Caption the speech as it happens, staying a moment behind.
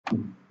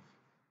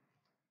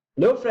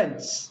Hello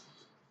friends,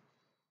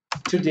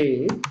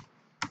 today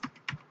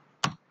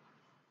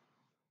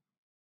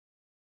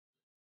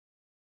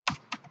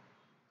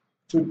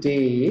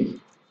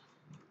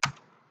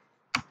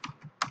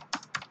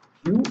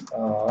you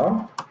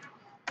are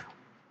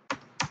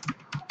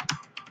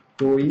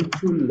going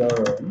to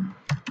learn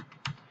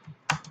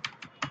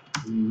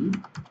the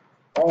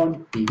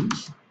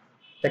on-page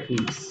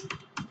techniques.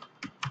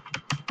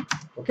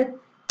 Okay,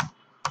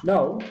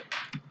 now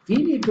we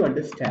need to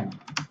understand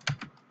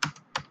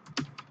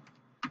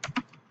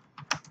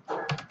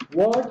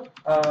what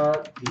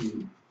are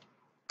the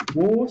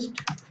most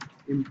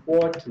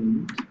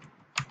important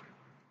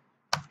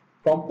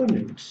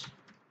components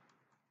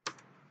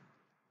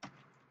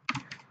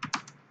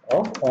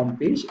of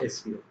on-page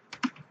SEO.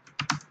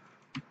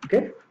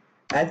 Okay,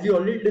 as we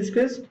already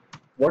discussed,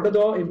 what are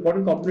the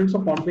important components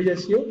of on-page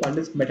SEO? One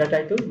is meta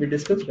title, we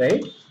discussed,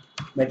 right?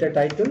 Meta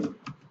title,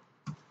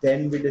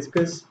 then we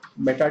discuss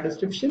meta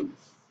description,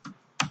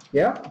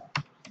 yeah.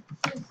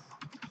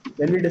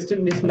 Then we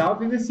discuss, now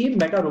we will see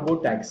meta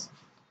robot tags,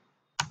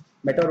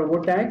 meta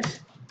robot tags,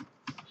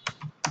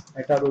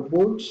 meta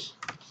robots.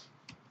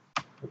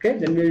 Okay,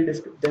 then we will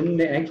discuss, then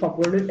the next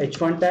component is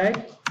H1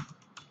 tag.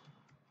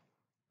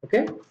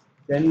 Okay,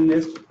 then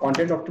is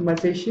content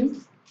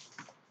optimization.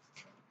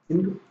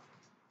 You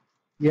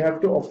have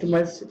to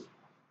optimize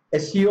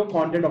SEO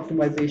content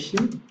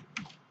optimization.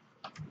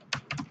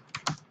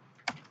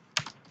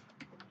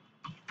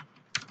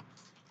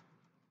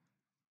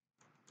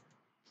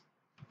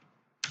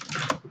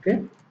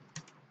 Okay,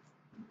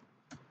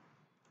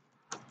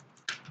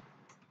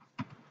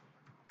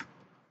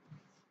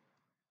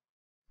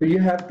 so you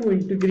have to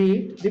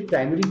integrate the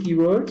primary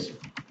keywords,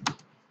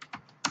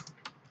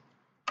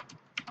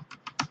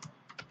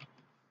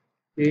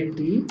 create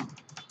the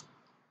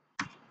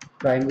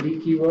primary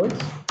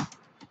keywords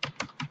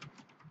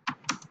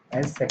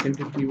and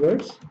secondary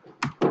keywords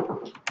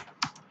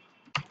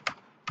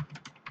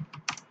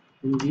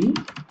in the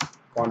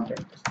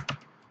content.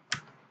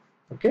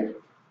 Okay,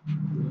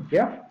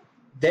 yeah.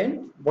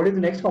 Then what is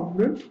the next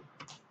component?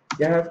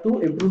 You have to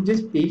improve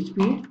this page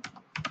speed,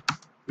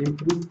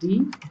 improve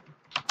the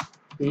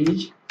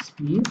page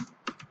speed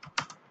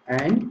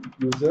and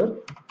user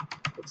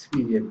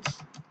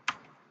experience.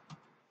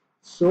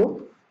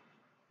 So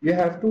you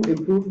have to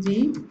improve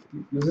the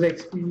user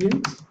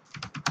experience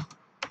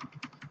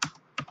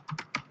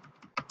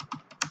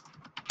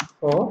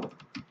for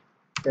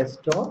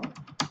desktop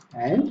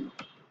and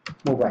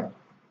mobile.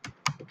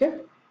 Okay,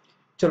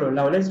 chalo,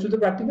 now let's do the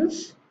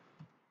practicals.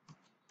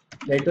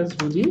 Let us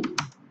do the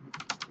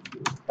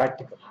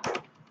practical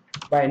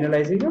by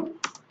analyzing a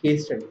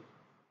case study.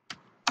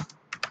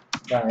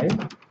 By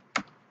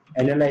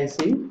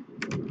analyzing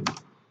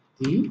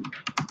the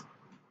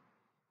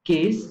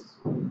case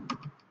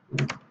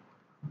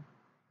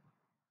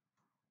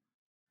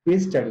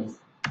studies.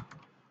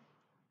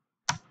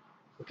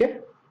 Okay,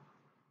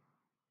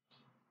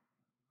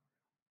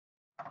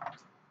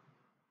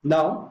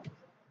 now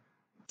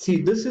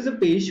see, this is a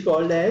page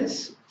called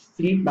as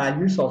fleet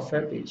management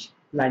software page,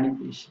 landing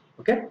page.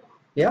 Okay,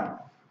 yeah.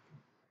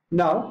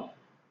 Now,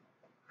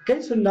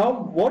 okay, so now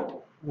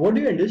what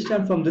do you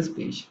understand from this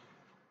page?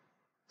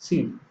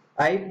 See,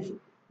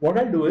 what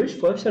I'll do is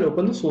first I'll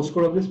open the source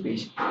code of this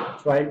page.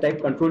 So I'll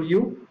type Control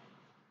U.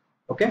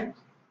 Okay,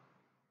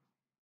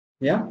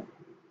 yeah.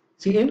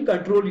 See, in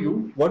Control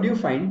U, what do you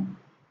find?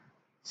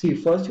 See,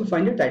 first you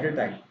find the title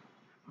tag.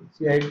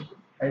 See, I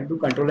do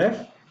Control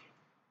F.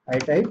 I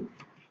type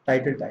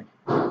title tag.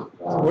 So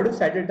what is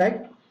title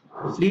tag?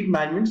 Fleet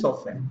management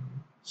software.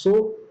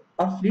 So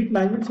a fleet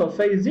management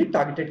software is the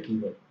targeted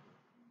keyword.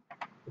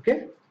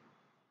 Okay,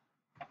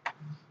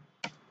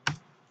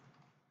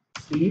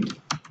 fleet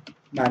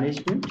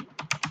management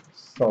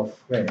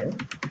software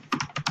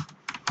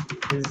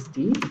is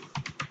the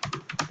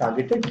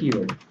targeted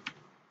keyword.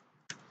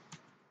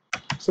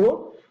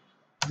 So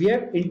we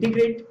have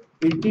integrate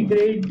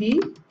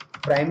the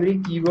primary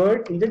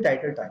keyword in the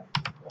title tag.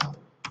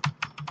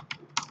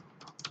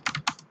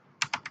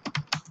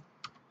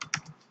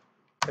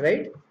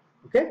 Right?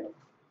 Okay,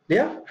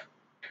 yeah.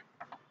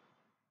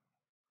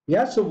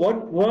 Yeah, so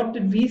what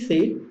did we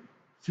say?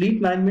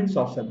 Fleet management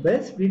software,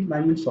 best fleet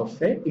management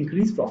software,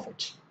 increase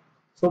profits.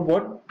 So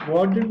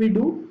what did we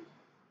do?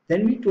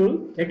 Then we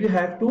told that you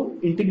have to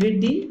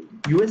integrate the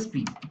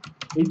USP,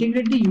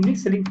 integrate the unique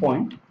selling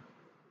point,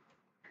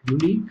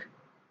 unique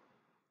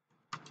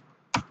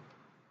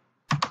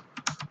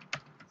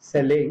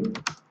selling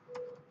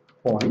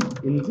point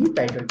in the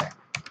title tag.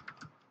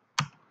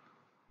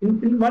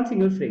 In one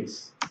single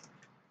phrase,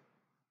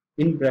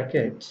 in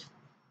bracket,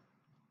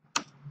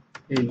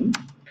 in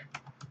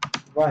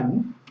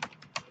one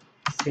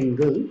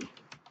single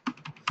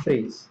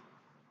phrase.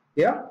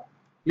 Yeah,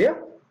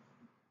 clear?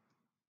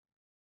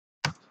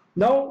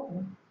 Now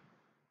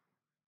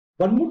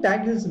one more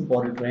tag is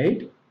important,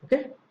 right?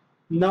 Okay,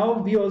 now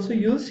we also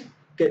use,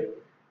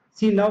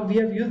 see, now we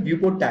have used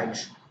viewport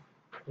tags,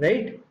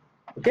 right?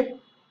 Okay,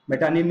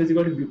 meta name is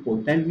equal to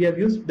viewport, and we have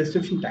used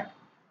description tag.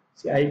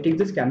 See, I'll take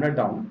this camera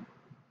down.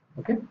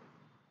 Okay,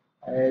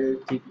 I'll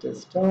take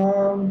this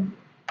down.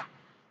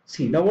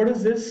 See, now what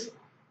is this?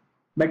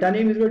 Meta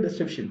name is your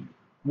description.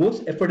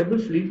 Most affordable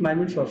fleet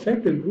management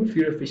software to improve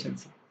fuel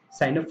efficiency.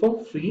 Sign up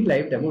for free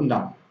live demo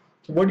now.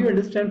 So what do you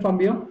understand from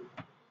here?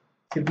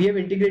 So we have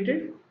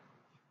integrate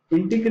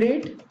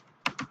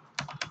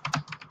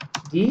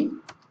the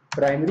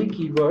primary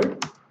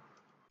keyword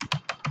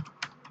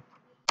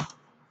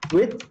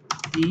with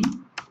the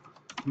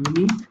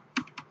unique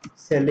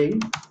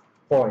selling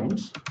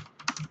points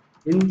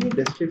in the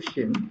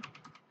description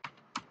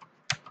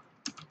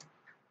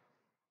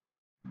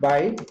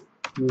by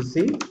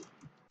using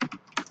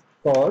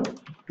call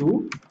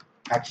to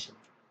action.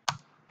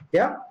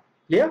 Yeah,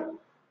 clear?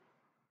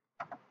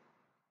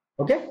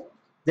 Okay.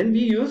 Then we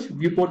use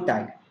viewport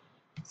tag.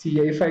 See,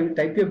 if I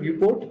type your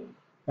viewport,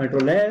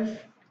 Control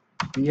F,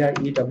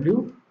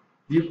 VIEW,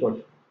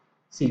 viewport.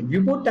 See,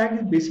 viewport tag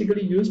is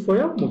basically used for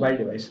your mobile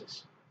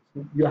devices.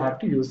 So you have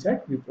to use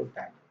that viewport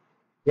tag.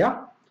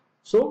 Yeah.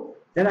 So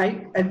then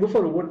I go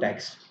for robot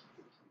tags.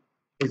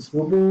 It's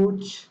robot.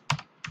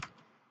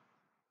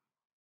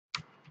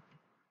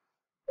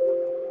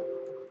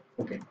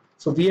 Okay.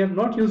 So we have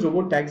not used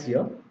robot tags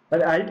here,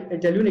 but I'll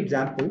tell you an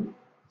example.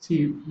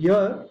 See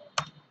here,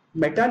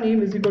 meta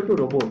name is equal to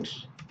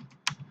robots.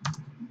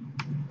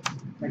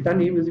 Meta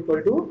name is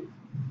equal to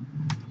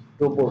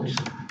robots.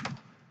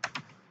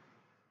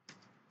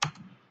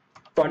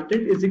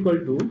 Content is equal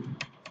to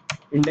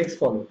index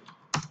follow.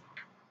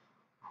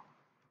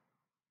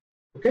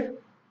 Okay.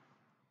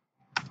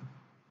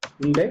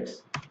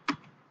 Index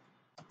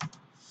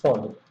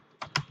follow.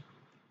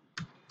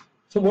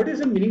 So what is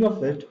the meaning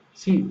of it?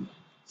 See,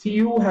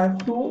 you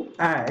have to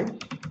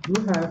add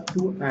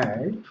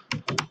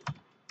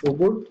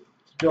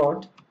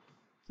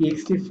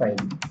robot.txt file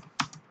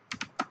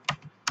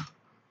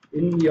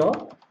in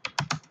your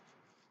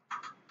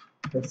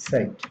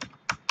website.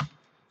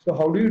 So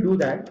how do you do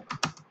that?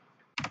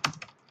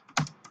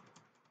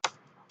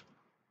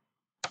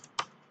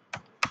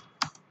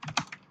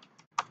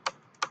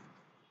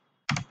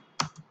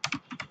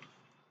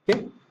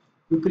 Okay,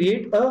 you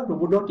create a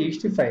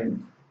robot.txt file,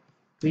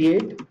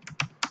 create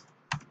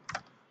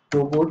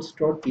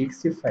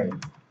robots.txt file,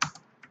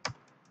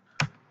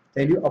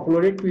 then you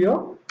upload it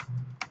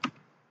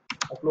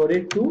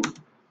to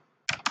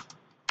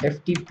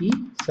FTP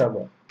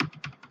server.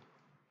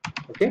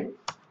 Okay,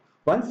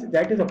 once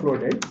that is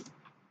uploaded,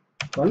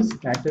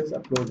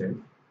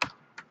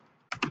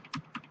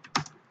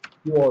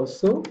 you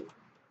also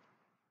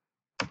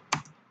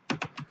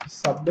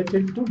submit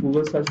it to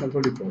Google Search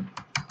Console report.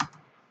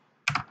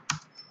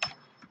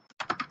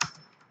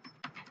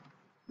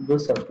 Google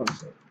Search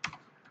Console.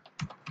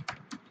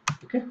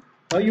 Okay.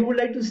 Now you would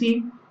like to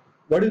see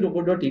what is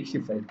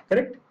robot.txt file,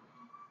 correct?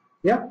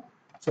 Yeah.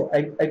 So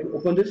I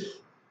open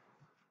this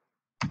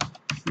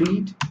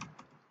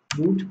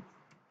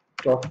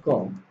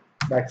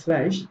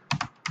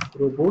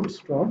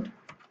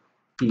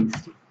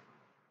fleetroot.com/robots.txt.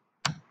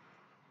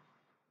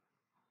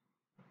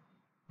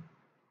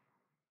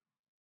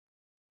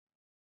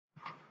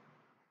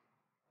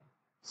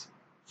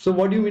 So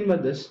what do you mean by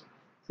this?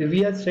 So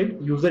we have said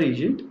user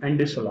agent and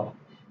disallow.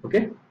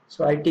 Okay.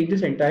 So I take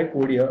this entire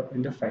code here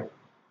in the file.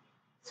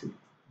 See,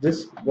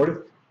 this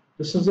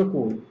is the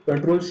code.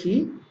 Control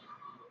C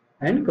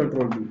and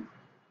Control V.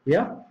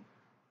 Yeah.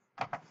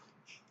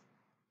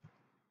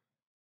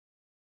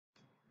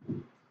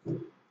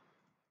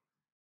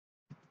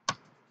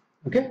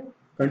 Okay.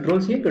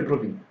 Control C and Control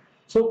V.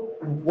 So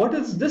what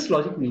does this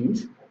logic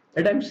means?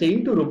 That I'm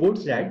saying to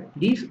robots that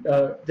these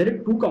there are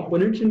two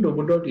components in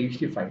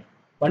robot.txt file.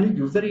 One is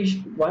user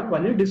agent,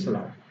 one is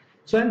disallow.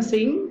 So I'm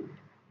saying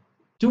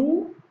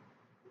to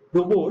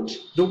robots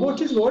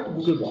is what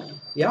Google bot.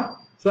 Yeah.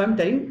 So I'm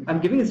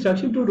giving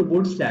instruction to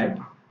robots that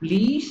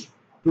please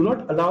do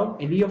not allow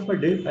any of my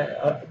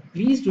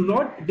please do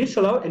not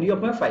disallow any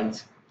of my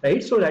files,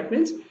 right? So that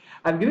means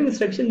I'm giving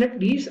instruction that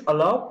please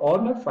allow all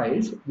my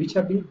files which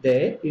have been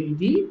there in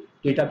the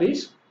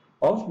database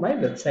of my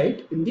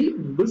website in the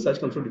Google Search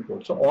Console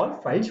report. So all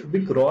files should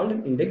be crawled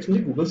and indexed in the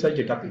Google Search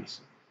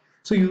database.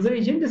 So user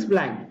agent is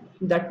blank.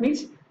 That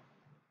means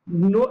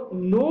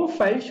no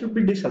file should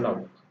be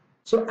disallowed.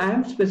 So I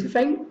am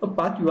specifying a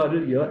path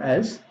URL here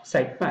as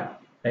sitemap,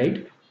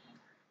 right?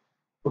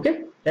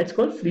 Okay, that's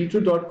called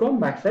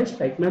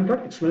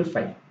fleetroot.com/sitemap.xml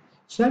file.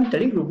 So I'm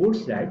telling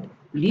robots that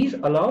please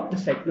allow the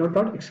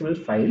sitemap.xml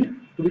file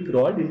to be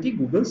crawled in the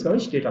Google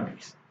search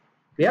database.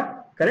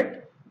 Yeah,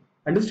 correct?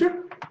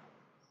 Understood?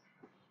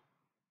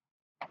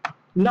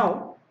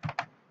 Now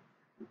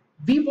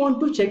we want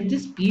to check the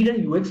speed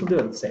and UX of the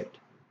website.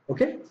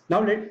 Okay,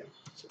 now the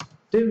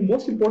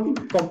most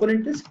important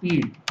component is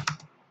speed.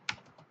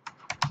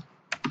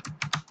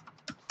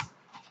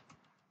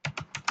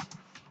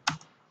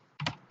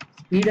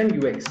 Speed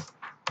and UX,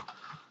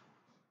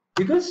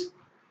 because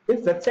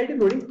if website is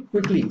loading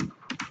quickly,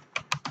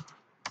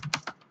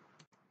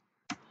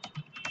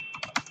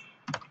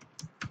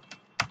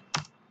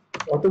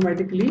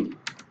 automatically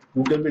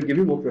Google will give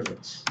you more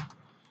preference.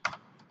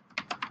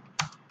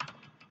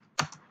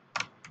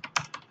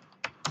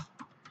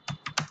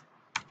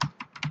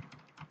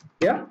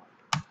 Yeah.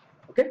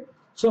 Okay.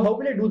 So how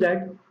will I do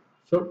that?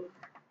 So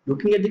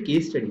looking at the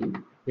case study,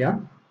 yeah.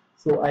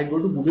 So I go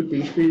to Google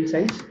Page Speed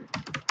Insights,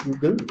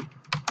 Google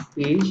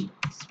Page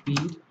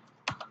Speed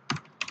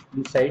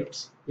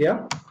Insights.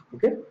 Yeah.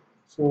 Okay.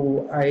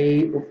 So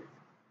I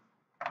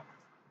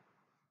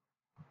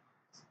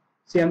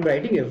see I'm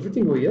writing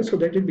everything over here so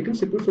that it becomes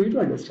simple for you to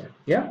understand.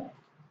 Yeah.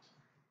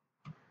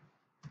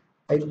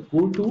 I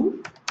go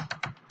to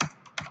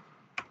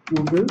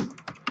Google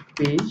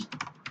Page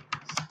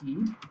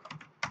Speed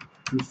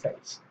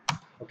Insights.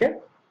 Okay.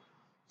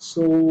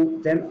 So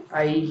then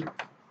I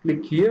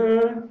click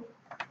here.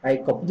 I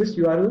copy this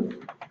URL.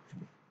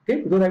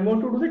 Okay, because I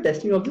want to do the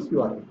testing of this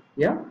URL.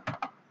 Yeah.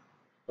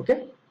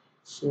 Okay.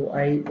 So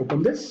I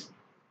open this.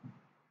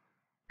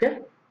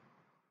 Okay.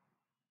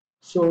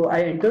 So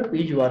I enter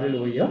page URL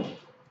over here.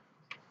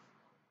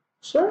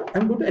 So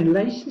I'm going to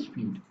analyze the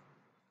speed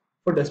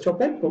for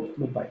desktop and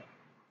mobile.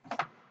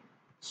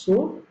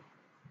 So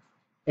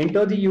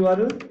enter the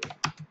URL,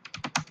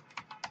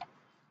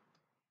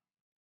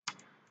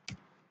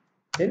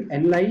 then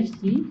analyze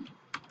the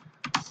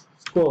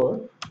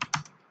score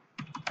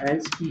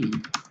and speed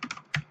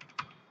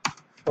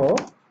for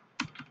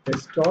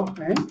desktop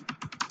and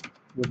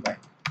mobile.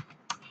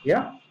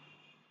 Yeah.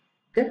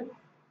 Okay.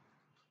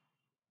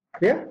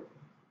 Clear?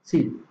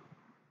 See.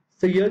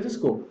 So here's the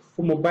score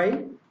for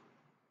mobile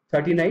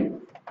 39,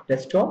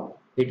 desktop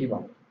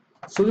 81.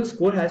 So the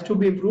score has to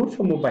be improved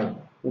for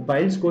mobile.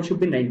 Mobile score should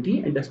be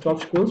 90 and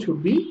desktop score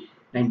should be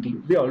 90.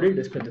 We already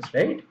discussed this,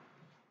 right?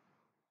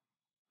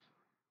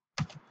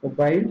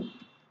 Mobile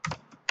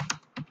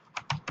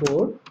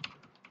score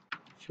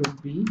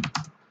should be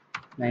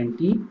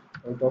 90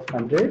 out of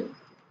 100.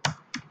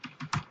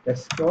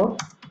 Desktop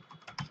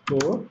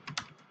score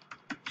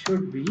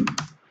should be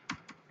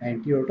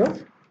 90 out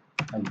of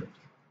 100.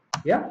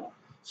 Yeah.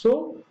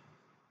 So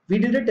we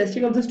did the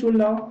testing of this tool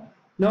now.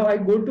 Now I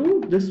go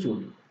to this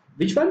tool.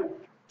 Which one?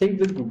 Think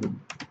with Google.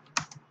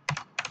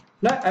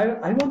 Now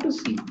I want to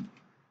see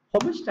how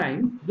much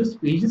time this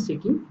page is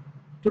taking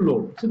to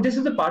load. So this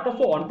is a part of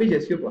our on-page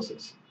SEO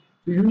process.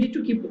 So you need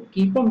to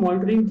keep on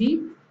monitoring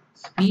the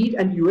speed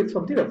and UX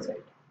of the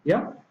website.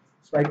 Yeah.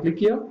 So I click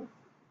here.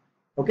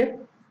 Okay.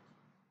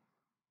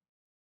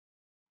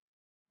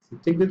 So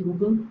think with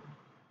Google.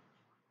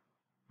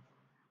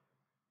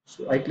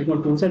 So I click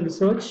on Tools and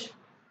Research.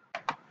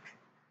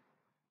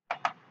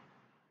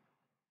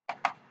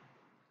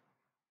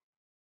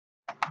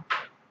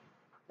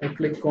 I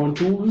click on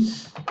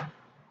Tools.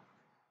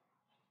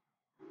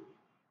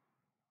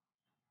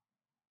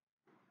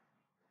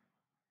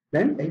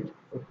 Then I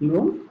open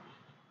on.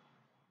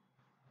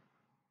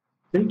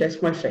 Then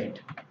test my site.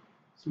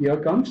 So here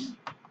comes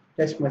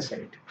test my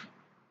site.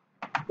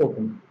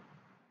 Open.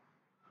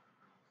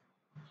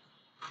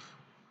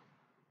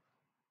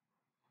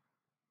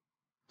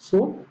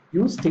 So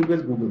use Think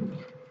with Google.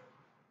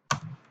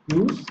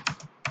 Use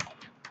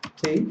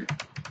Think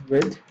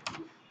with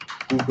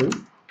Google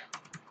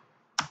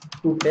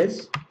to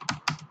test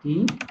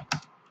the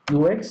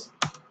UX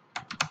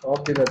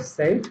of the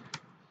website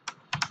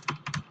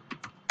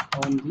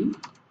on the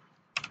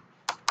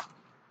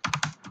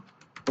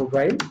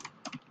mobile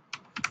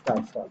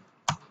platform.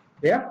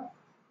 Yeah,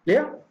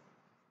 clear?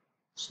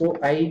 So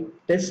I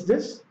test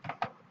this.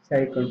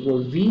 So I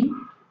control V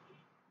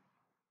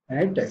and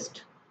I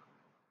test.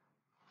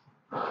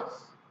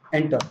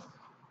 Enter.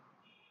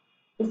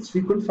 Oops,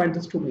 we couldn't find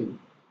this domain.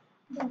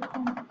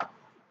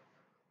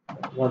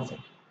 One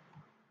second.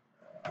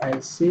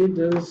 I'll say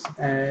this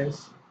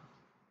as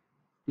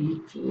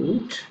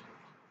beetroot.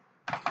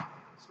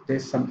 So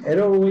there's some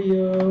error over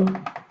here.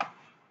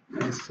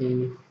 I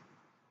say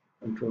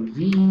Control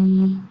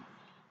V.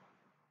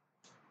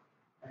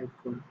 I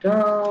go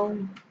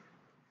down.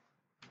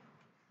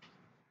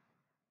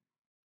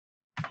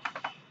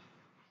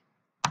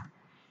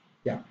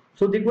 Yeah.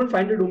 So they couldn't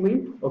find the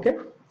domain. Okay.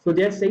 So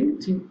they are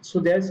saying so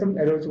there are some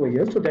errors over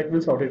here. So that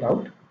will sort it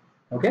out.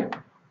 Okay.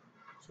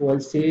 So I'll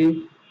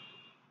say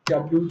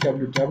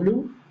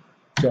www.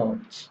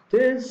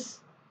 This.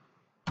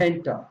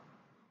 Enter.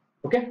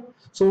 Okay.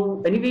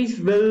 So anyways,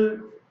 we'll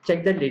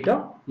check that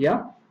later.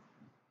 Yeah.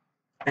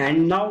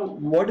 And now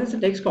what is the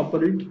text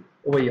component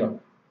over here?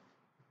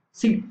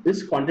 See,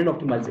 this content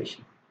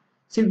optimization.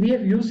 See, we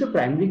have used the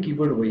primary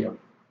keyword over here,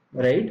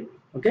 right?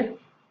 Okay.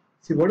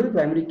 See, what is the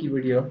primary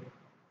keyword here?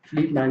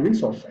 Fleet management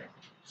software.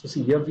 So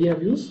see, here we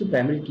have used the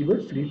primary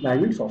keyword fleet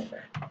management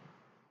software.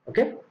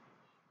 Okay.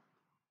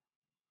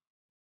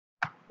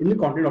 In the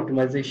content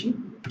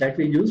optimization that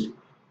we used,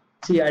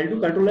 see, I'll do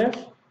Control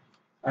F.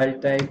 I'll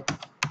type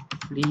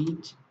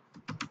fleet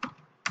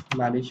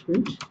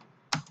management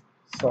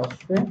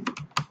software.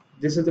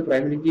 This is the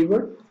primary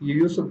keyword. You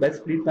use the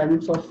best fleet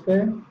management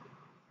software.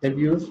 Then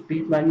we use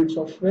fleet management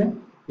software.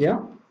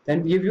 Yeah.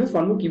 Then we have used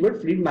one more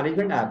keyword, fleet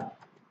management app.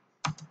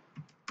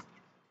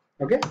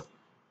 Okay.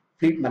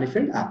 Fleet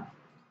management app.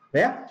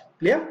 Yeah.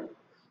 Clear?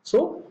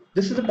 So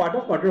this is a part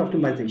of content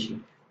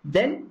optimization.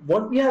 Then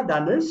what we have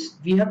done is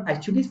we have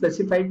actually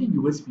specified the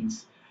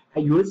USPs.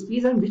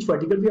 USPs and which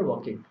vertical we are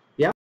working.